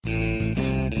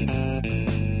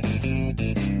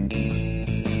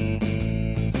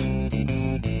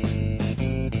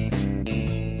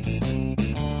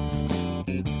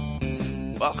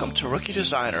Welcome to Rookie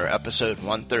Designer, episode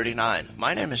 139.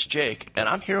 My name is Jake, and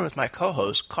I'm here with my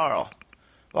co-host, Carl.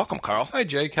 Welcome, Carl. Hi,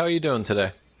 Jake. How are you doing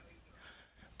today?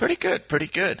 Pretty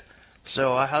good.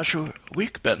 So, how's your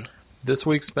week been? This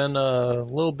week's been a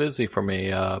little busy for me.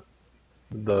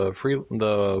 The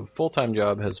full-time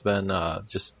job has been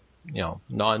just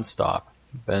nonstop.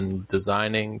 Been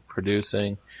designing,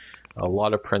 producing, a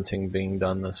lot of printing being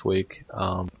done this week,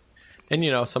 and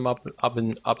some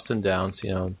ups and downs.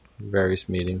 Various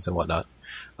meetings and whatnot.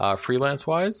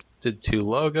 Freelance-wise, did 2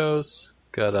 logos.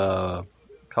 Got a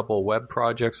couple of web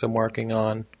projects I'm working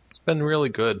on. It's been really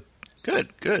good.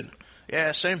 Good.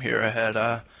 Yeah, same here. I had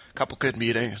a couple good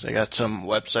meetings. I got some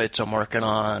websites I'm working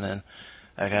on, and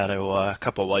I got a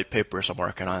couple of white papers I'm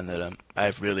working on that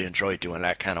I've really enjoyed doing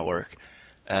that kind of work.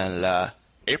 And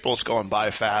April's going by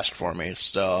fast for me,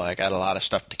 so I got a lot of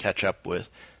stuff to catch up with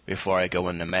before I go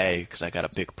into May, because I got a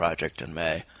big project in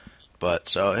May. But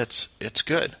so it's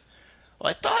good.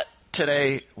 Well, I thought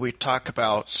today we'd talk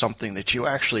about something that you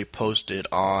actually posted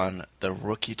on the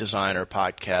Rookie Designer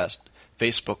podcast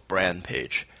Facebook brand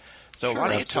page. So Sure, why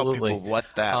don't you absolutely. tell people what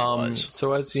that was?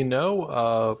 So as you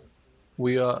know,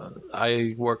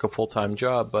 I work a full-time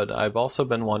job, but I've also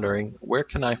been wondering, where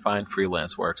can I find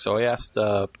freelance work? So I asked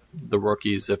the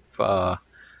rookies I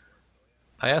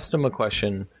asked them a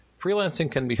question.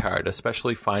 Freelancing can be hard,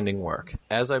 especially finding work.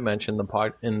 As I mentioned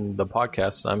in the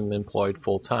podcast, I'm employed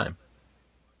full-time.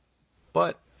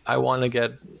 But I want to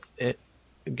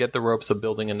get the ropes of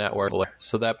building a network.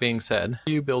 So that being said, how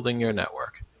are you building your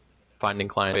network? Finding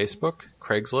clients on Facebook,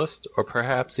 Craigslist, or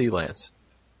perhaps Elance?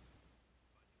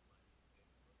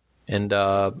 And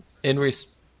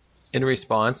in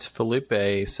response,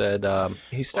 Felipe said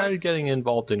he started getting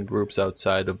involved in groups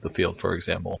outside of the field, for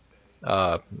example,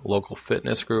 local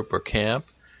fitness group or camp,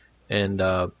 and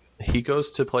he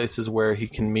goes to places where he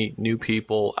can meet new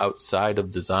people outside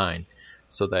of design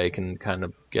so that he can kind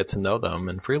of get to know them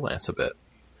and freelance a bit.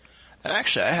 And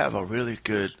actually, I have a really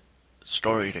good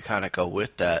story to kind of go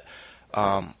with that.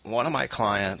 One of my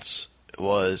clients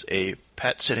was a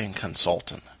pet sitting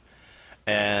consultant.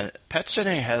 And pet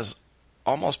sitting has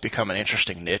almost become an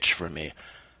interesting niche for me.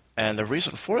 And the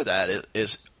reason for that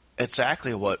is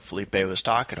exactly what Felipe was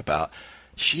talking about.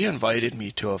 She invited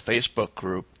me to a Facebook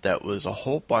group that was a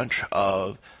whole bunch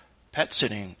of pet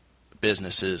sitting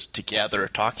businesses together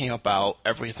talking about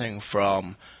everything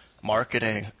from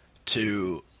marketing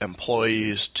to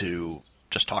employees to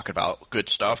just talking about good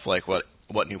stuff like what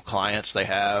new clients they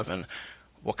have and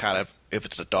what kind of, if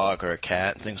it's a dog or a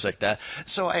cat and things like that.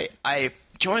 So I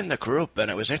joined the group, and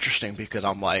it was interesting because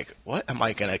I'm like, what am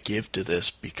I going to give to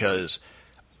this? Because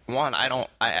one, I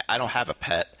don't have a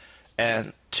pet,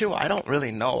 and two, I don't really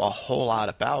know a whole lot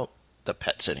about the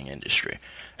pet sitting industry.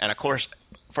 And of course,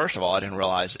 first of all, I didn't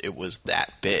realize it was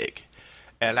that big.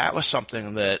 And that was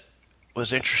something that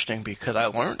was interesting because I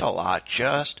learned a lot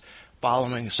just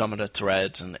following some of the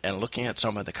threads and looking at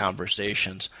some of the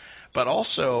conversations. But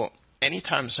also,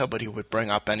 anytime somebody would bring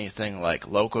up anything like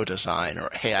logo design or,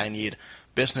 hey, I need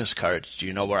business cards, do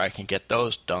you know where I can get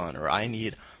those done? Or I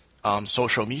need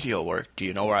social media work, do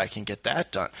you know where I can get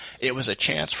that done? It was a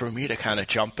chance for me to kind of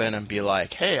jump in and be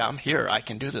like, hey, I'm here, I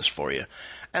can do this for you.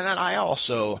 And then I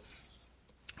also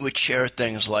would share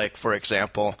things like, for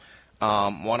example,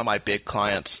 one of my big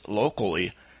clients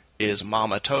locally is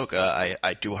Mama Toga.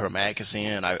 I do her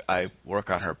magazine. I work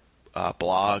on her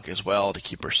blog as well to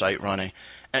keep her site running.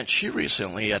 And she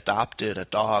recently adopted a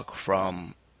dog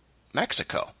from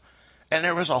Mexico. And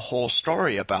there was a whole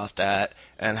story about that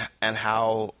and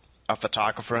how a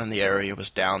photographer in the area was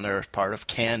down there as part of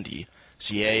Candi,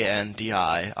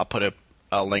 Candi. I'll put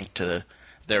a link to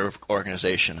their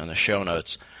organization in the show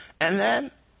notes. And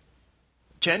then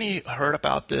Jenny heard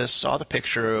about this, saw the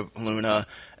picture of Luna,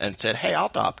 and said, hey, I'll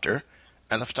adopt her.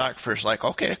 And the photographer's like,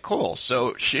 okay, cool.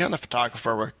 So she and the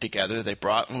photographer worked together. They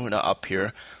brought Luna up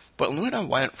here. But Luna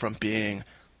went from being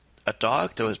a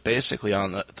dog that was basically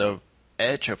on the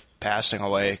edge of passing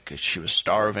away because she was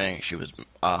starving, she was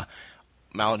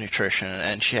malnutrition,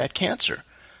 and she had cancer.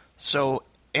 So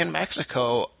in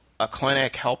Mexico, a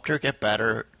clinic helped her get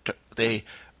better. They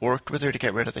worked with her to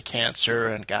get rid of the cancer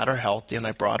and got her healthy, and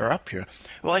they brought her up here.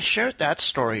 Well, I shared that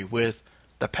story with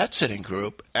the pet sitting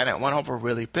group, and it went over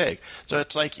really big. So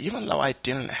it's like, even though I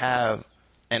didn't have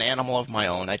an animal of my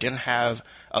own, I didn't have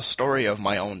a story of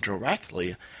my own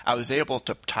directly, I was able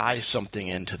to tie something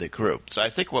into the group. So I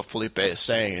think what Felipe is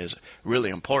saying is really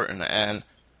important, and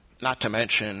not to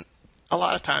mention, a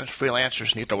lot of times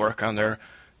freelancers need to work on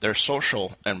their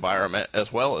social environment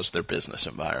as well as their business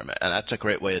environment, and that's a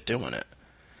great way of doing it.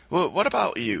 Well, what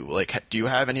about you? Like, do you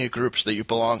have any groups that you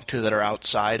belong to that are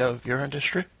outside of your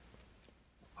industry?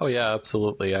 Oh yeah,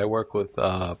 absolutely. I work with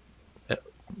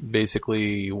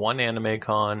basically one anime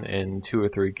con and two or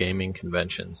three gaming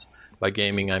conventions. By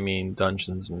gaming, I mean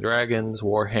Dungeons and Dragons,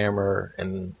 Warhammer,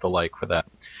 and the like for that.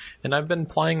 And I've been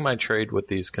plying my trade with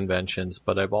these conventions,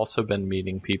 but I've also been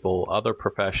meeting people, other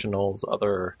professionals,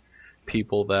 other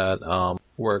people that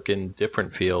work in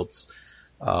different fields.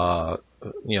 A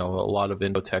lot of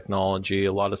info technology,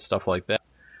 a lot of stuff like that,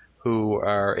 who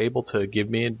are able to give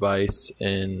me advice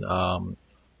and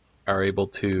are able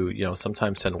to,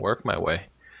 sometimes send work my way.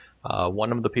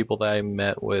 One of the people that I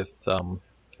met with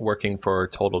working for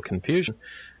Total Confusion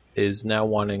is now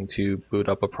wanting to boot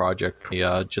up a project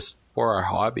just for our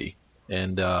hobby.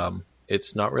 And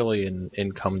it's not really an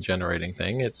income generating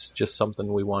thing. It's just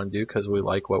something we want to do because we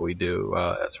like what we do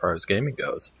as far as gaming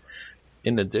goes.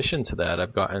 In addition to that,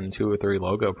 I've gotten 2 or 3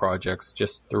 logo projects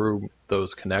just through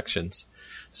those connections.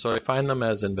 So I find them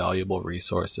as invaluable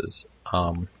resources.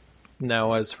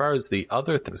 Now, as far as the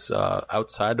other things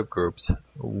outside of groups,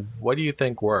 what do you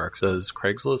think works? Does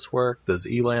Craigslist work? Does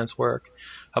Elance work?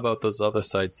 How about those other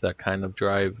sites that kind of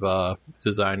drive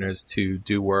designers to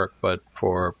do work but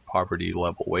for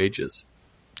poverty-level wages?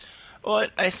 Well,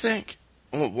 I think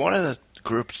one of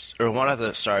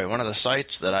the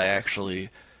sites that I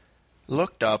actually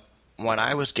looked up when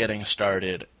I was getting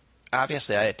started,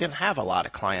 obviously I didn't have a lot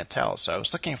of clientele, so I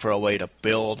was looking for a way to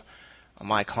build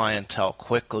my clientele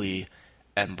quickly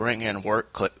and bring in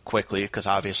work quickly, because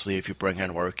obviously if you bring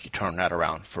in work, you turn that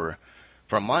around for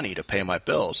money to pay my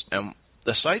bills. And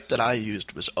the site that I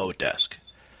used was Odesk.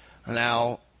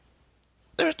 Now,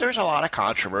 there's a lot of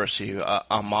controversy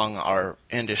among our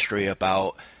industry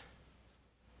about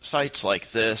sites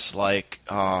like this, like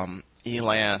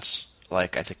Elance,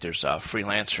 like I think there's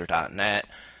freelancer.net.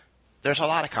 There's a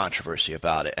lot of controversy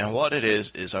about it. And what it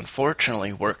is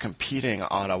unfortunately we're competing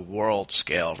on a world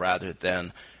scale rather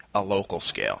than a local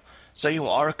scale. So you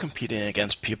are competing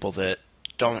against people that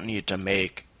don't need to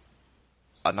make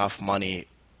enough money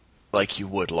like you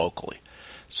would locally.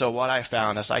 So what I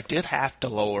found is I did have to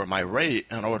lower my rate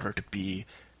in order to be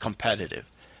competitive.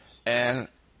 And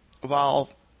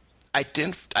while I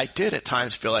did at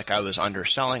times feel like I was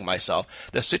underselling myself,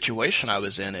 the situation I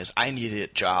was in is I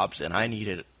needed jobs and I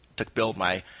needed to build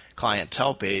my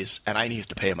clientele base and I needed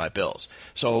to pay my bills.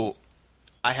 So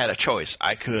I had a choice.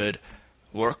 I could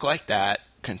work like that,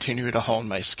 continue to hone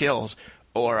my skills,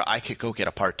 or I could go get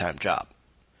a part-time job.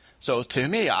 So to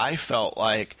me, I felt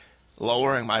like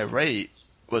lowering my rate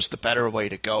was the better way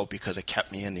to go because it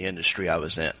kept me in the industry I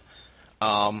was in.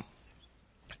 I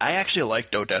actually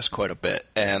liked Odesk quite a bit,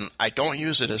 and I don't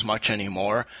use it as much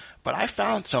anymore, but I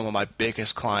found some of my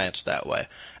biggest clients that way.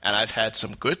 And I've had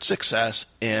some good success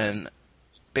in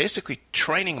basically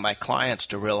training my clients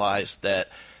to realize that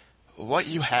what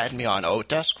you had me on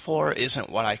Odesk for isn't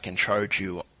what I can charge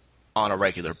you on a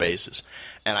regular basis.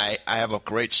 And I have a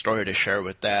great story to share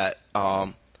with that.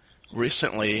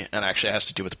 Recently, and actually it has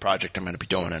to do with the project I'm going to be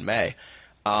doing in May,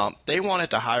 they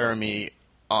wanted to hire me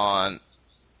on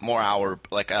more hour,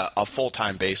 like a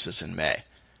full-time basis in May.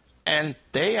 And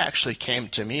they actually came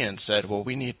to me and said, well,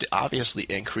 we need to obviously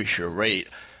increase your rate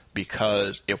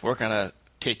because if we're going to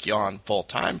take you on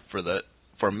full-time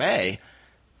for May,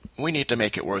 we need to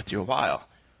make it worth your while.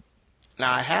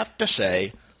 Now, I have to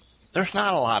say, there's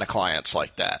not a lot of clients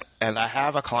like that. And I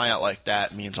have a client like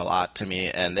that means a lot to me,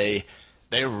 and they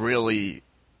really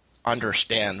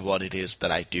understand what it is that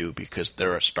I do because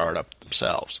they're a startup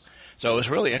themselves. So it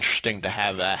was really interesting to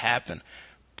have that happen.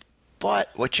 But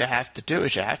what you have to do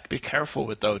is you have to be careful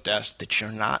with Odesk that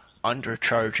you're not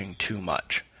undercharging too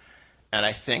much. And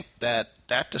I think that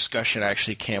discussion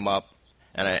actually came up,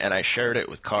 and I shared it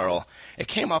with Carl. It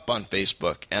came up on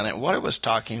Facebook, and what it was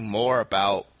talking more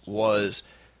about was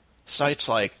sites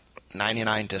like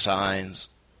 99 Designs,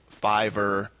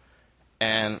 Fiverr,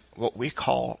 and what we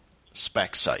call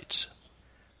spec sites.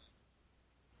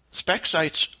 Spec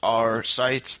sites are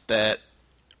sites that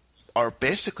are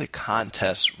basically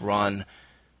contests run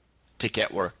to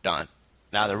get work done.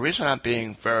 Now, the reason I'm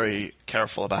being very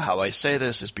careful about how I say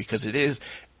this is because it is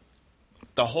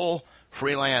the whole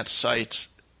freelance sites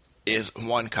is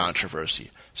one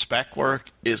controversy. Spec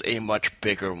work is a much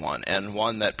bigger one, and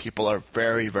one that people are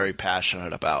very, very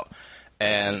passionate about.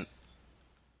 And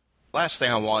last thing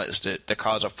I want is to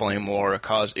cause a flame war or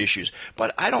cause issues.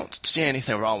 But I don't see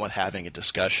anything wrong with having a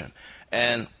discussion.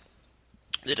 And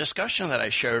the discussion that I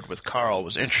shared with Carl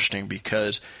was interesting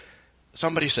because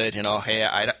somebody said, hey,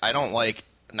 I don't like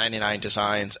 99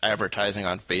 Designs advertising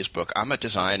on Facebook. I'm a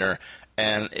designer,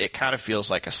 and it kind of feels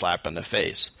like a slap in the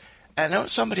face. And then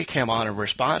somebody came on and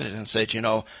responded and said,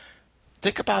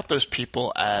 think about those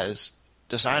people as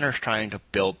designers trying to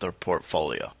build their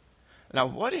portfolio. Now,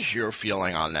 what is your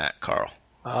feeling on that, Carl?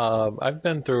 I've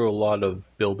been through a lot of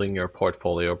building your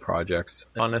portfolio projects.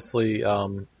 Honestly,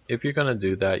 if you're going to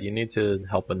do that, you need to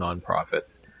help a nonprofit.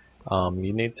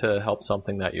 You need to help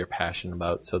something that you're passionate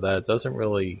about so that it doesn't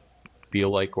really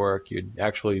feel like work. You're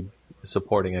actually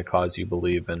supporting a cause you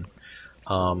believe in.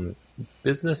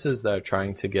 Businesses that are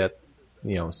trying to get,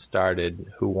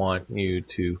 started, who want you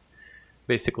to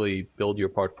basically build your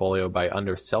portfolio by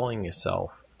underselling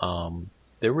yourself,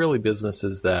 they're really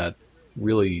businesses that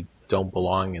really don't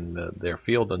belong in their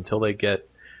field until they get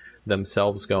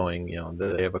themselves going.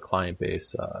 They have a client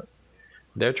base.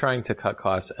 They're trying to cut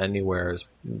costs anywhere as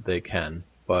they can,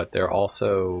 but they're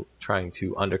also trying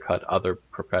to undercut other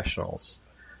professionals.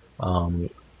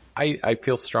 I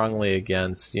feel strongly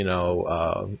against,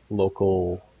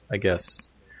 local, I guess,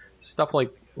 stuff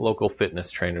like local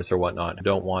fitness trainers or whatnot who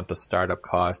don't want the startup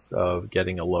cost of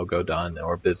getting a logo done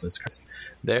or business cards.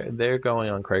 They're going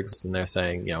on Craigslist and they're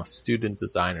saying, student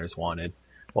designers wanted.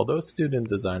 Well, those student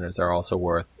designers are also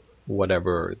worth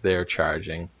whatever they're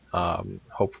charging.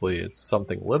 Hopefully it's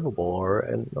something livable or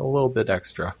a little bit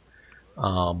extra.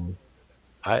 I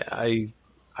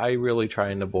really try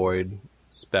and avoid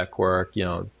spec work,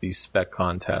 these spec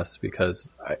contests, because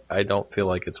I don't feel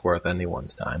like it's worth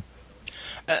anyone's time.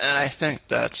 And I think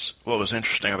that's what was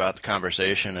interesting about the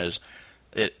conversation is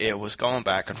it was going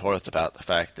back and forth about the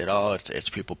fact that, it's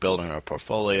people building their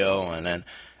portfolio. And then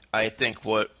I think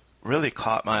what really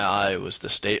caught my eye was the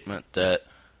statement that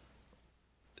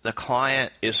the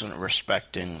client isn't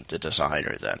respecting the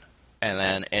designer then. And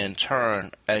then in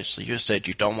turn, as you said,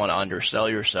 you don't want to undersell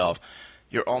yourself.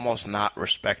 You're almost not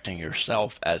respecting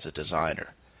yourself as a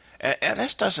designer. And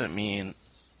this doesn't mean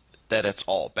that it's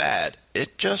all bad.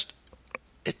 It does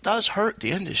hurt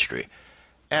the industry.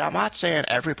 And I'm not saying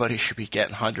everybody should be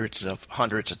getting hundreds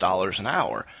of dollars an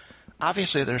hour.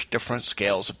 Obviously, there's different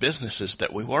scales of businesses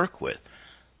that we work with.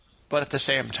 But at the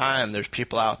same time, there's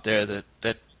people out there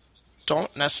that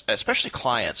don't necessarily, especially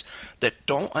clients, that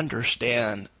don't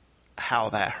understand how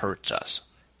that hurts us.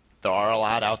 There are a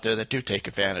lot out there that do take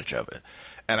advantage of it.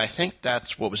 And I think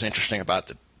that's what was interesting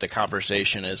about the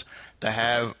conversation is to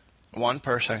have one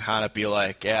person kind of be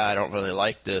like, yeah, I don't really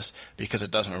like this because it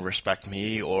doesn't respect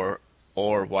me or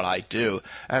what I do.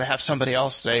 And have somebody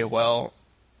else say, well,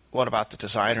 what about the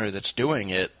designer that's doing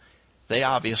it? They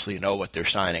obviously know what they're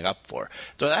signing up for.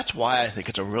 So that's why I think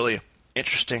it's a really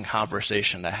interesting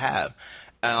conversation to have.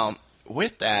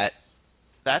 With that,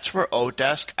 that's where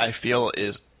Odesk, I feel,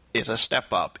 is a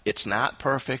step up. It's not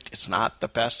perfect. It's not the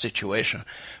best situation.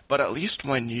 But at least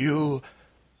when you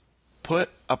put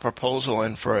a proposal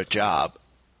in for a job,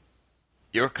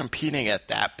 you're competing at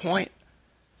that point.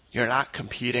 You're not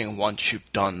competing once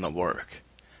you've done the work.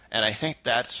 And I think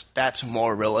that's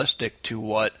more realistic to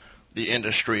what the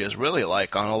industry is really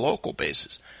like on a local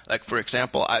basis. Like, for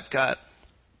example, I've got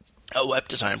a web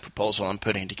design proposal I'm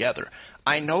putting together.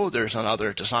 I know there's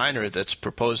another designer that's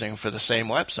proposing for the same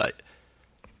website.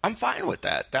 I'm fine with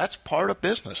that. That's part of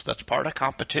business. That's part of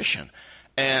competition.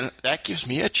 And that gives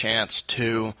me a chance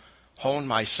to hone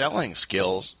my selling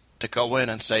skills to go in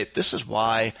and say, this is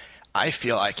why I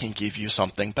feel I can give you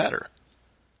something better.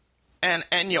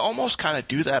 And you almost kind of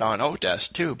do that on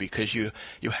Odesk too, because you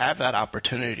have that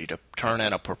opportunity to turn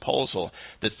in a proposal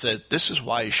that says, this is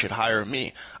why you should hire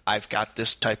me. I've got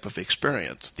this type of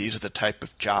experience. These are the type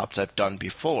of jobs I've done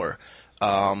before.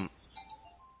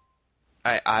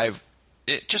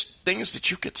 Just things that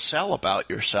you could sell about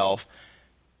yourself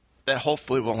that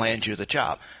hopefully will land you the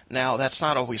job. Now, that's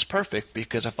not always perfect,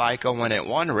 because if I go in at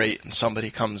one rate and somebody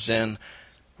comes in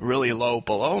really low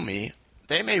below me,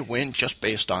 they may win just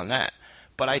based on that.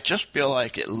 But I just feel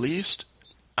like at least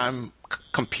I'm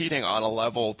competing on a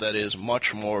level that is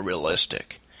much more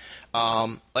realistic.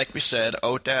 Like we said,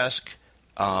 Odesk,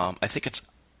 I think it's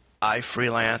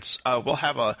iFreelance. We'll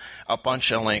have a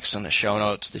bunch of links in the show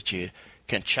notes that you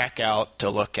can check out to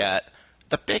look at.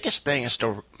 The biggest thing is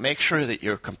to make sure that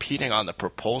you're competing on the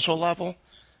proposal level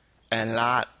and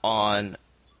not on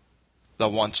the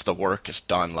once the work is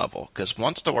done level, because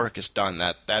once the work is done,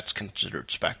 that's considered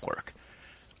spec work.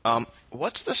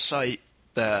 What's the site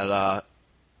that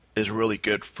is really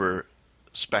good for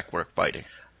spec work fighting?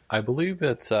 I believe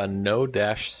it's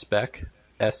no-spec,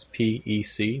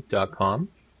 spec.com.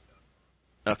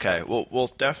 Okay, well, we'll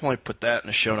definitely put that in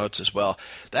the show notes as well.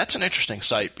 That's an interesting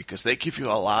site because they give you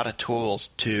a lot of tools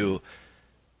they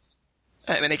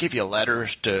give you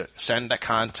letters to send to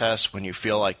contests when you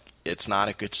feel like it's not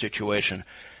a good situation.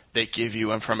 They give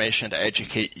you information to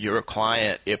educate your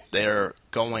client if they're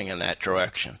going in that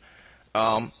direction.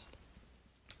 It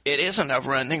is a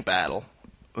never-ending battle.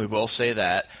 We will say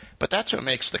that. But that's what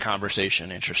makes the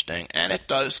conversation interesting. And it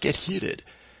does get heated.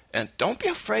 And don't be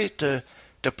afraid to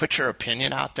put your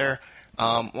opinion out there.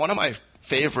 One of my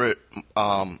favorite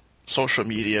social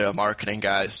media marketing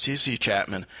guys, CC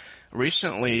Chapman,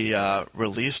 recently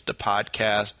released a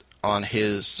podcast on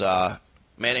his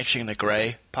Managing the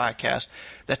Gray podcast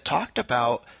that talked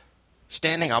about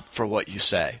standing up for what you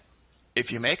say.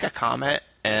 If you make a comment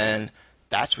and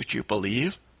that's what you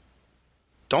believe,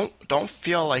 don't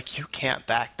feel like you can't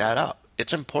back that up.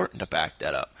 It's important to back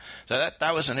that up. So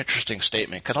that was an interesting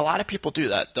statement, because a lot of people do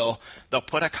that. They'll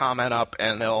put a comment up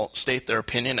and they'll state their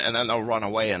opinion and then they'll run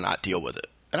away and not deal with it.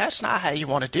 And that's not how you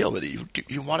want to deal with it.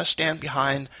 You want to stand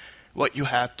behind what you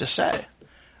have to say.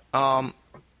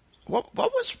 What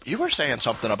was you were saying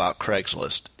something about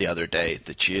Craigslist the other day,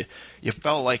 that you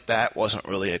felt like that wasn't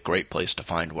really a great place to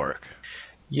find work?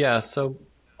 Yeah, so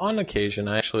on occasion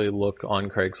I actually look on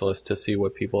Craigslist to see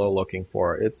what people are looking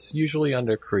for. It's usually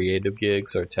under creative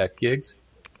gigs or tech gigs,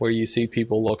 where you see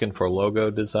people looking for logo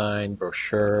design,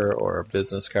 brochure, or a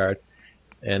business card,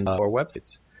 and or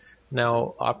websites.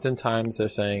 Now, oftentimes they're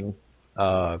saying,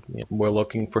 we're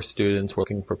looking for students, we're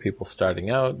looking for people starting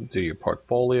out, do your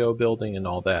portfolio building and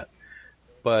all that.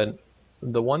 But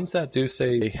the ones that do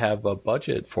say they have a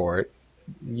budget for it,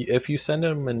 if you send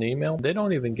them an email, they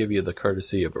don't even give you the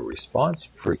courtesy of a response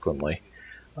frequently.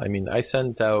 I mean, I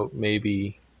sent out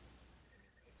maybe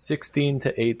 16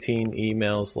 to 18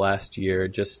 emails last year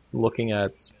just looking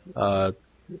at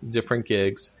different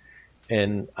gigs,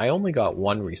 and I only got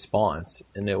one response,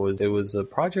 and it was a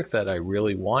project that I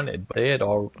really wanted. But they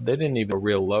didn't even have a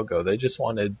real logo. They just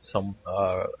wanted some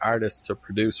artist to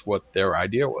produce what their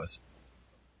idea was.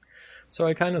 So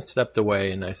I kind of stepped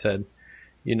away and I said,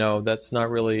 that's not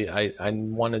really. I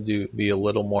want to be a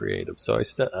little more creative. So I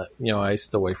stepped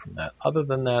away from that. Other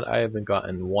than that, I haven't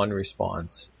gotten one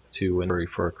response to an inquiry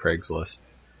for Craigslist.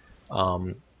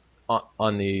 On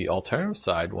the alternative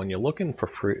side, when you're looking for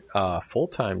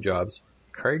full-time jobs,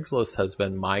 Craigslist has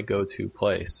been my go-to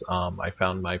place. I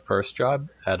found my first job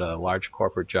at a large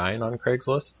corporate giant on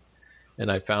Craigslist,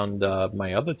 and I found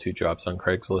my other two jobs on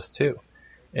Craigslist too.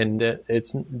 And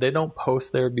they don't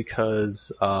post there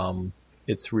because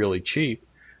it's really cheap.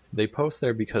 They post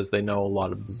there because they know a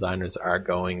lot of designers are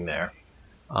going there.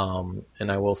 And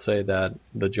I will say that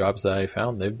the jobs that I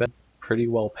found, they've been pretty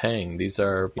well paying. These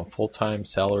are full-time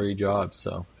salary jobs,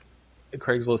 so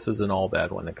Craigslist isn't all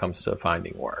bad when it comes to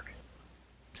finding work.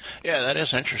 Yeah, that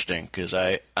is interesting, because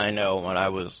I know when I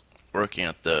was working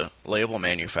at the label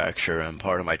manufacturer, and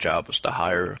part of my job was to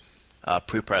hire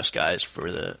pre-press guys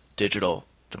for the digital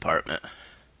department,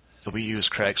 we use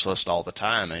Craigslist all the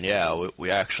time, and yeah, we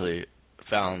actually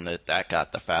found that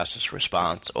got the fastest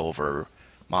response over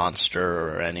Monster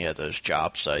or any of those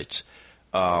job sites.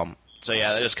 So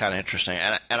yeah, that is kind of interesting,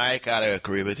 and I gotta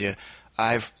agree with you.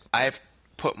 I've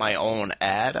put my own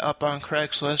ad up on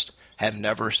Craigslist, have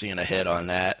never seen a hit on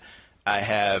that. I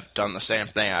have done the same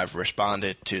thing. I've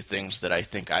responded to things that I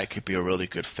think I could be a really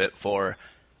good fit for,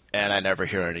 and I never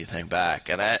hear anything back.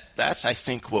 And that's I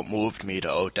think what moved me to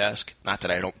Odesk. Not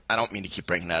that I don't mean to keep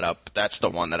bringing that up, but that's the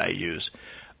one that I use.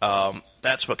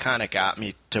 That's what kind of got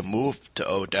me to move to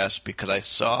Odesk, because I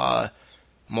saw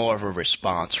more of a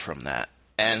response from that.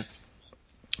 And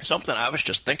something I was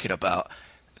just thinking about,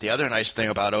 the other nice thing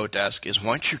about Odesk is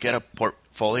once you get a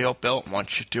portfolio built,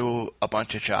 once you do a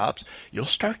bunch of jobs, you'll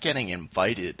start getting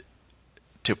invited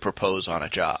to propose on a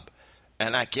job.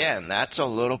 And again, that's a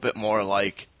little bit more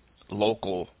like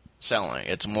local selling.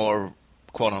 It's more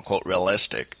quote-unquote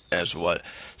realistic as what.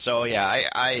 So yeah,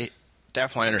 I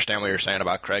definitely understand what you're saying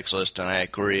about Craigslist, and I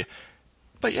agree.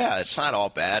 But yeah, it's not all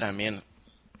bad. I mean,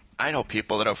 I know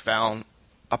people that have found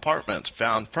apartments,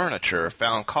 found furniture,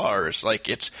 found cars. Like,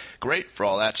 it's great for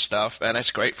all that stuff, and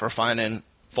it's great for finding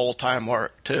full-time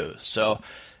work too. So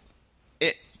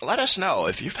let us know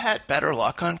if you've had better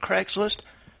luck on Craigslist.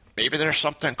 Maybe there's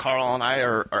something Carl and I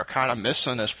are kind of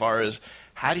missing as far as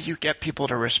how do you get people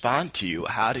to respond to you?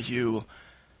 How do you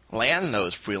land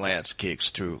those freelance gigs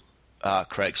through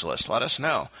Craigslist? Let us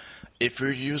know. If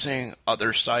you're using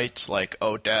other sites like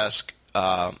Odesk,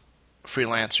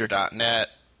 freelancer.net,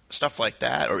 stuff like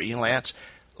that, or Elance,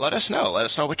 let us know. Let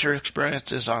us know what your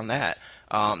experience is on that.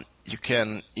 You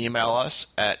can email us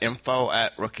at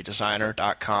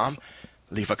info@rookiedesigner.com.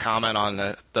 Leave a comment on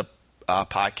the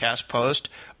podcast post,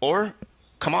 or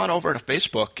come on over to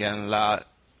Facebook and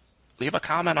leave a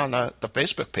comment on the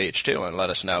Facebook page too, and let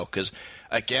us know. Because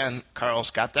again,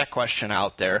 Carl's got that question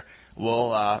out there.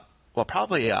 We'll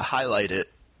probably highlight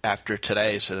it after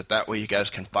today, so that way you guys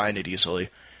can find it easily.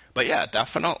 But yeah,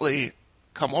 definitely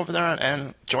come over there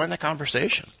and join the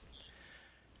conversation.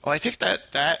 Well, I think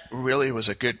that really was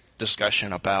a good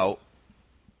discussion about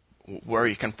where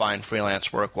you can find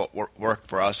freelance work, what worked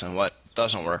for us and what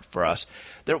doesn't work for us.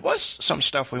 There was some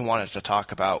stuff we wanted to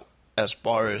talk about as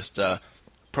far as the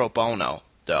pro bono,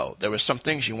 though. There was some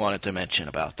things you wanted to mention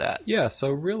about that. Yeah, so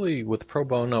really with pro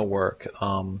bono work,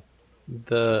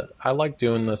 I like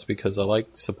doing this because I like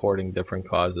supporting different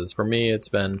causes. For me, it's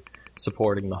been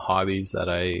supporting the hobbies that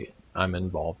I'm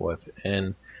involved with,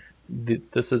 and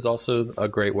this is also a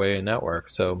great way to network.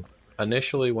 So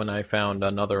initially, when I found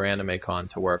another anime con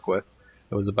to work with,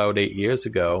 it was about 8 years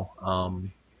ago.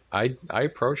 I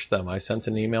approached them. I sent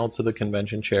an email to the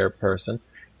convention chairperson,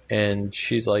 and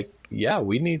she's like, "Yeah,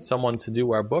 we need someone to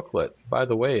do our booklet. By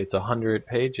the way, it's 100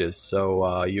 pages,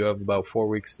 so you have about 4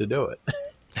 weeks to do it."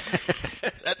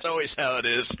 That's always how it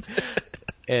is.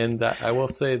 And I will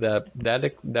say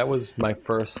that was my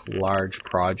first large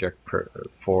project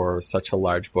for such a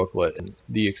large booklet, and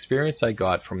the experience I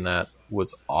got from that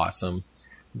was awesome.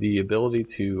 The ability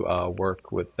to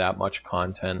work with that much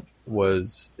content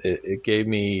it gave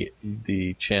me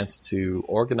the chance to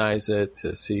organize it,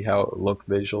 to see how it looked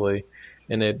visually,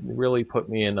 and it really put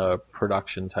me in a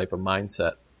production type of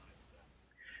mindset.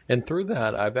 And through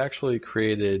that, I've actually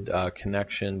created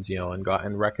connections, and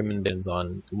gotten recommendations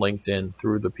on LinkedIn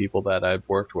through the people that I've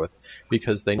worked with,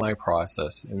 because they know my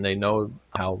process and they know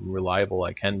how reliable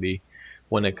I can be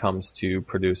when it comes to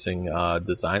producing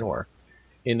design work.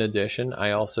 In addition,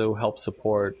 I also help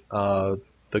support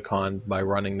the con by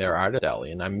running their artist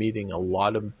alley, and I'm meeting a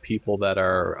lot of people that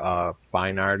are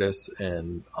fine artists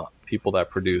and people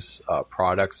that produce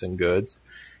products and goods.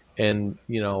 And,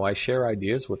 I share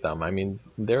ideas with them. I mean,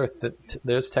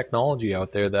 there's technology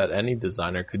out there that any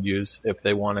designer could use if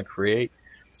they want to create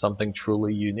something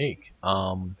truly unique.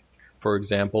 For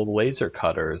example, laser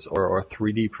cutters or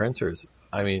 3D printers.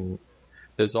 I mean,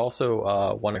 there's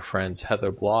also one of my friends,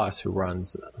 Heather Bloss,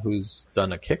 who's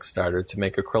done a Kickstarter to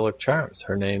make acrylic charms.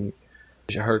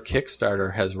 Her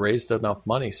Kickstarter has raised enough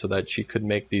money so that she could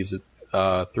make these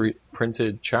 3D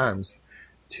printed charms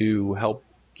to help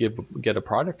get a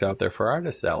product out there for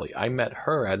Artist Alley. I met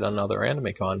her at another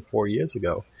Anime Con 4 years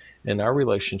ago, and our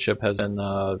relationship has been,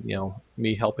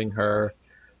 me helping her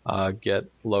get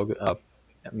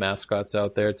mascots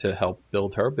out there to help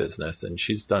build her business, and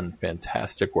she's done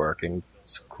fantastic work,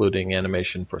 including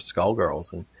animation for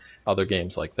Skullgirls and other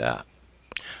games like that.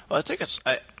 Well, I think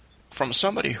from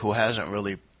somebody who hasn't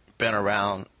really been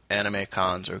around anime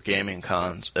cons or gaming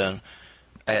cons, and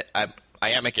I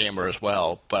am a gamer as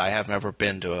well, but I have never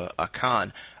been to a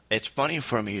con. It's funny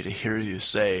for me to hear you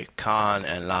say con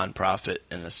and nonprofit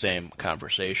in the same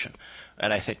conversation.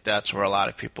 And I think that's where a lot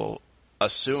of people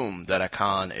assume that a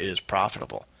con is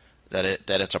profitable, that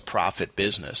it's a profit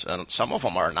business. And some of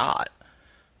them are not.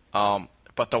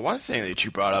 But the one thing that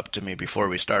you brought up to me before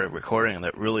we started recording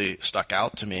that really stuck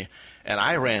out to me, and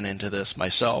I ran into this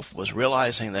myself, was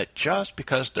realizing that just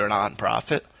because they're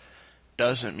nonprofit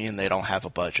doesn't mean they don't have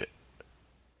a budget.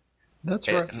 That's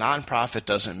right. Nonprofit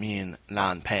doesn't mean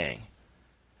non-paying.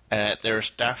 And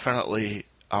there's definitely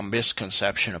a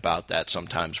misconception about that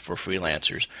sometimes for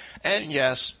freelancers. And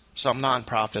yes, some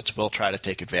nonprofits will try to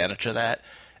take advantage of that.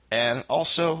 And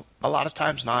also, a lot of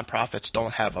times nonprofits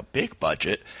don't have a big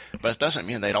budget, but it doesn't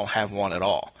mean they don't have one at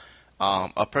all.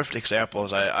 A perfect example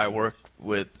is I work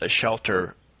with a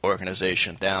shelter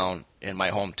organization down in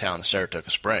my hometown of Saratoga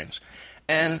Springs.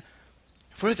 And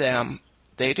for them,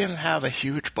 they didn't have a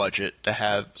huge budget to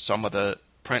have some of the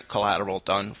print collateral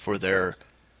done for their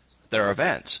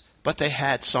events, but they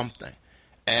had something.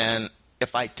 And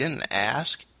if I didn't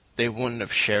ask, they wouldn't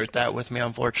have shared that with me,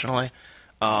 unfortunately.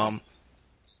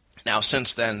 Now,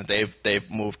 since then,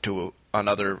 they've moved to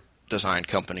another design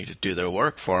company to do their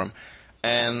work for them,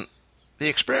 and the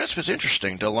experience was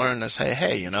interesting to learn to say,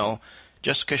 hey,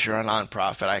 just because you're a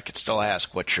nonprofit, I could still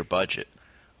ask what's your budget.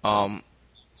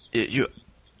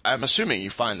 I'm assuming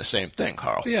you find the same thing,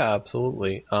 Carl. Yeah,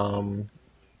 absolutely. I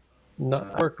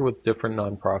worked with different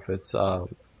nonprofits.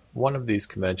 One of these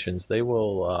conventions,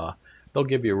 they'll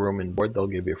give you a room and board. They'll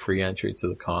give you a free entry to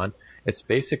the con. It's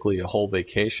basically a whole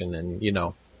vacation, and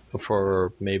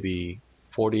for maybe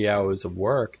 40 hours of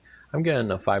work, I'm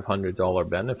getting a $500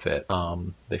 benefit.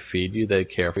 They feed you, they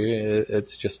care for you.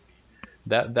 It's just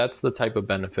that's the type of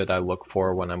benefit I look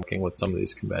for when I'm working with some of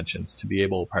these conventions, to be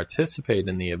able to participate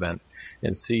in the event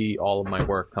and see all of my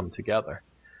work come together.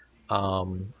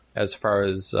 As far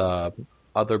as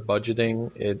other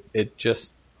budgeting, it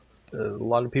just a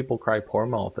lot of people cry poor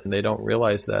mouth, and they don't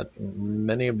realize that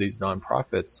many of these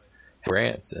nonprofits have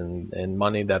grants and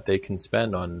money that they can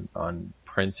spend on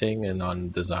printing and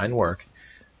on design work.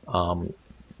 And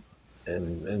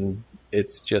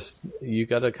it's just, you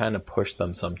got to kind of push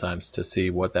them sometimes to see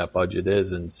what that budget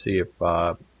is and see if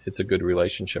it's a good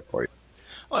relationship for you.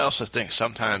 Well, I also think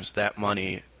sometimes that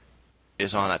money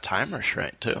is on a time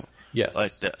restraint too. Yes.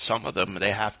 Like some of them,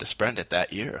 they have to spend it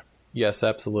that year. Yes,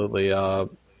 absolutely.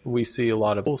 We see a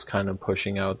lot of schools kind of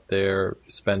pushing out their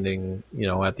spending,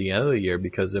 at the end of the year,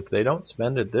 because if they don't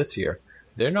spend it this year,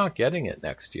 they're not getting it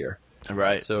next year.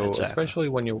 Right. So exactly. Especially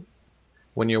when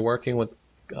you're working with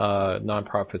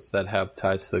nonprofits that have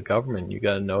ties to the government, you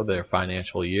got to know their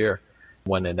financial year.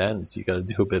 When it ends, you got to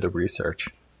do a bit of research.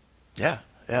 Yeah,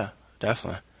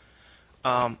 definitely.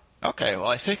 Okay, well,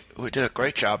 I think we did a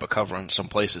great job of covering some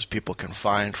places people can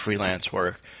find freelance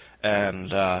work,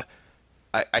 and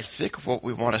I think what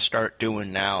we want to start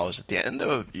doing now is at the end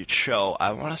of each show,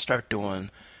 I want to start doing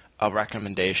a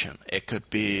recommendation. It could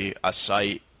be a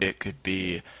site, it could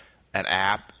be an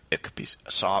app, it could be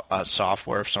a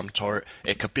software of some sort,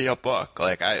 it could be a book,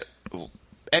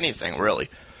 anything really.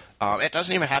 It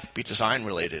doesn't even have to be design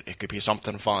related. It could be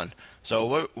something fun.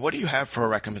 So what do you have for a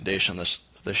recommendation this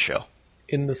show?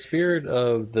 In the spirit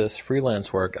of this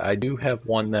freelance work, I do have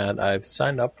one that I've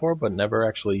signed up for but never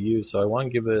actually used, so I want to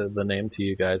give the name to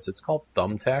you guys. It's called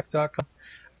Thumbtack.com.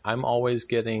 I'm always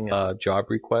getting job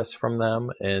requests from them,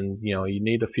 and you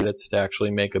need a few minutes to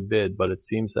actually make a bid, but it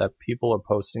seems that people are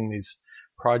posting these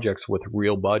projects with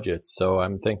real budgets, so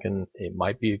I'm thinking it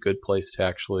might be a good place to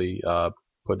actually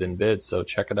put in bids, so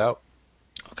check it out.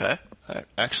 Okay.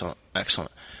 Excellent.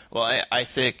 Well, I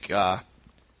think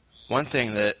one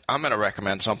thing that I'm going to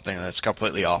recommend, something that's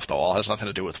completely off the wall, has nothing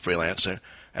to do with freelancing,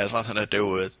 has nothing to do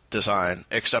with design,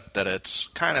 except that it's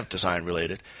kind of design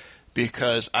related,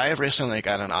 because I have recently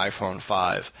got an iPhone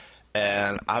 5,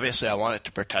 and obviously I wanted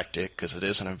to protect it because it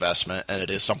is an investment and it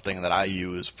is something that I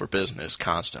use for business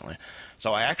constantly.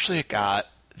 So I actually got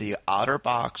the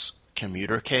OtterBox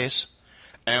commuter case,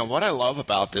 and what I love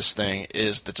about this thing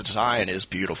is the design is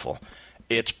beautiful.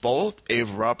 It's both a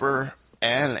rubber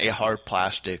and a hard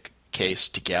plastic case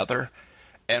together,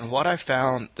 and what I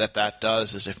found that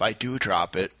does is if I do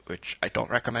drop it, which I don't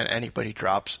recommend anybody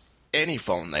drops any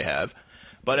phone they have,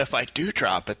 but if I do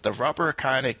drop it, the rubber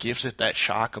kind of gives it that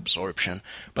shock absorption,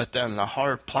 but then the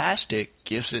hard plastic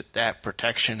gives it that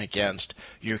protection against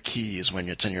your keys when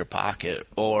it's in your pocket,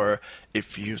 or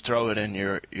if you throw it in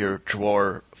your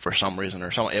drawer for some reason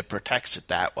or something, it protects it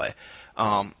that way.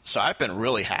 So I've been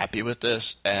really happy with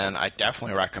this, and I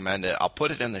definitely recommend it. I'll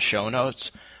put it in the show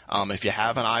notes. If you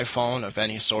have an iPhone of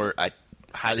any sort, I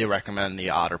highly recommend the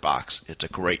OtterBox. It's a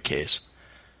great case.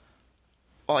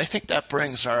 Well, I think that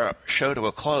brings our show to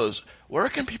a close. Where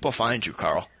can people find you,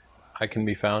 Carl? I can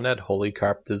be found at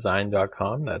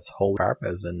holycarpdesign.com. That's holy carp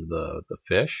as in the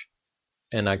fish.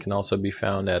 And I can also be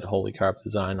found at Holy Carp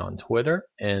Design on Twitter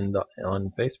and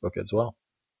on Facebook as well.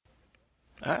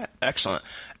 All right, excellent.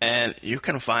 And you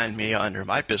can find me under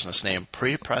my business name,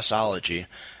 Prepressology,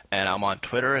 and I'm on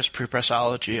Twitter as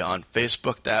Prepressology, on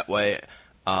Facebook that way.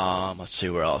 Let's see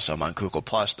where else. I'm on Google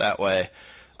Plus that way.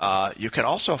 You can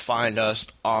also find us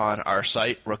on our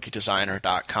site,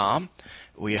 rookiedesigner.com.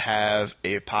 We have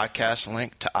a podcast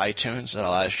link to iTunes that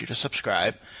allows you to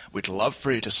subscribe. We'd love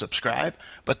for you to subscribe,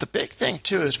 but the big thing,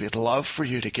 too, is we'd love for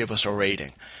you to give us a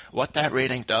rating. What that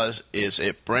rating does is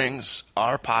it brings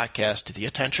our podcast to the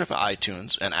attention of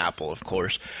iTunes and Apple, of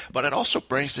course, but it also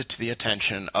brings it to the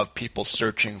attention of people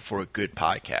searching for a good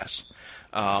podcast.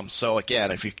 So, again,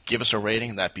 if you could give us a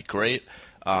rating, that'd be great.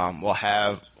 We'll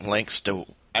have links to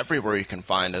everywhere you can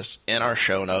find us in our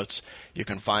show notes. You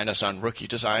can find us on Rookie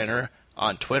Designer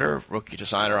on Twitter, Rookie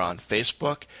Designer on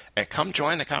Facebook, and come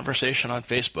join the conversation on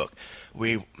Facebook.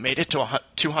 We made it to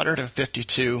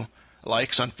 252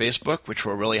 likes on Facebook, which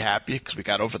we're really happy because we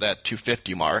got over that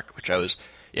 250 mark, which I was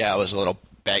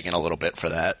begging a little bit for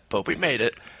that, but we made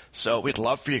it. So we'd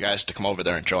love for you guys to come over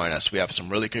there and join us. We have some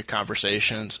really good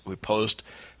conversations. We post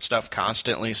stuff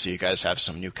constantly, so you guys have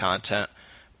some new content.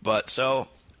 So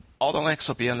all the links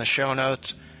will be in the show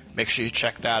notes. Make sure you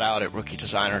check that out at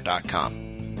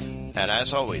rookiedesigner.com. And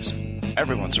as always,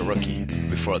 everyone's a rookie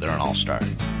before they're an all-star.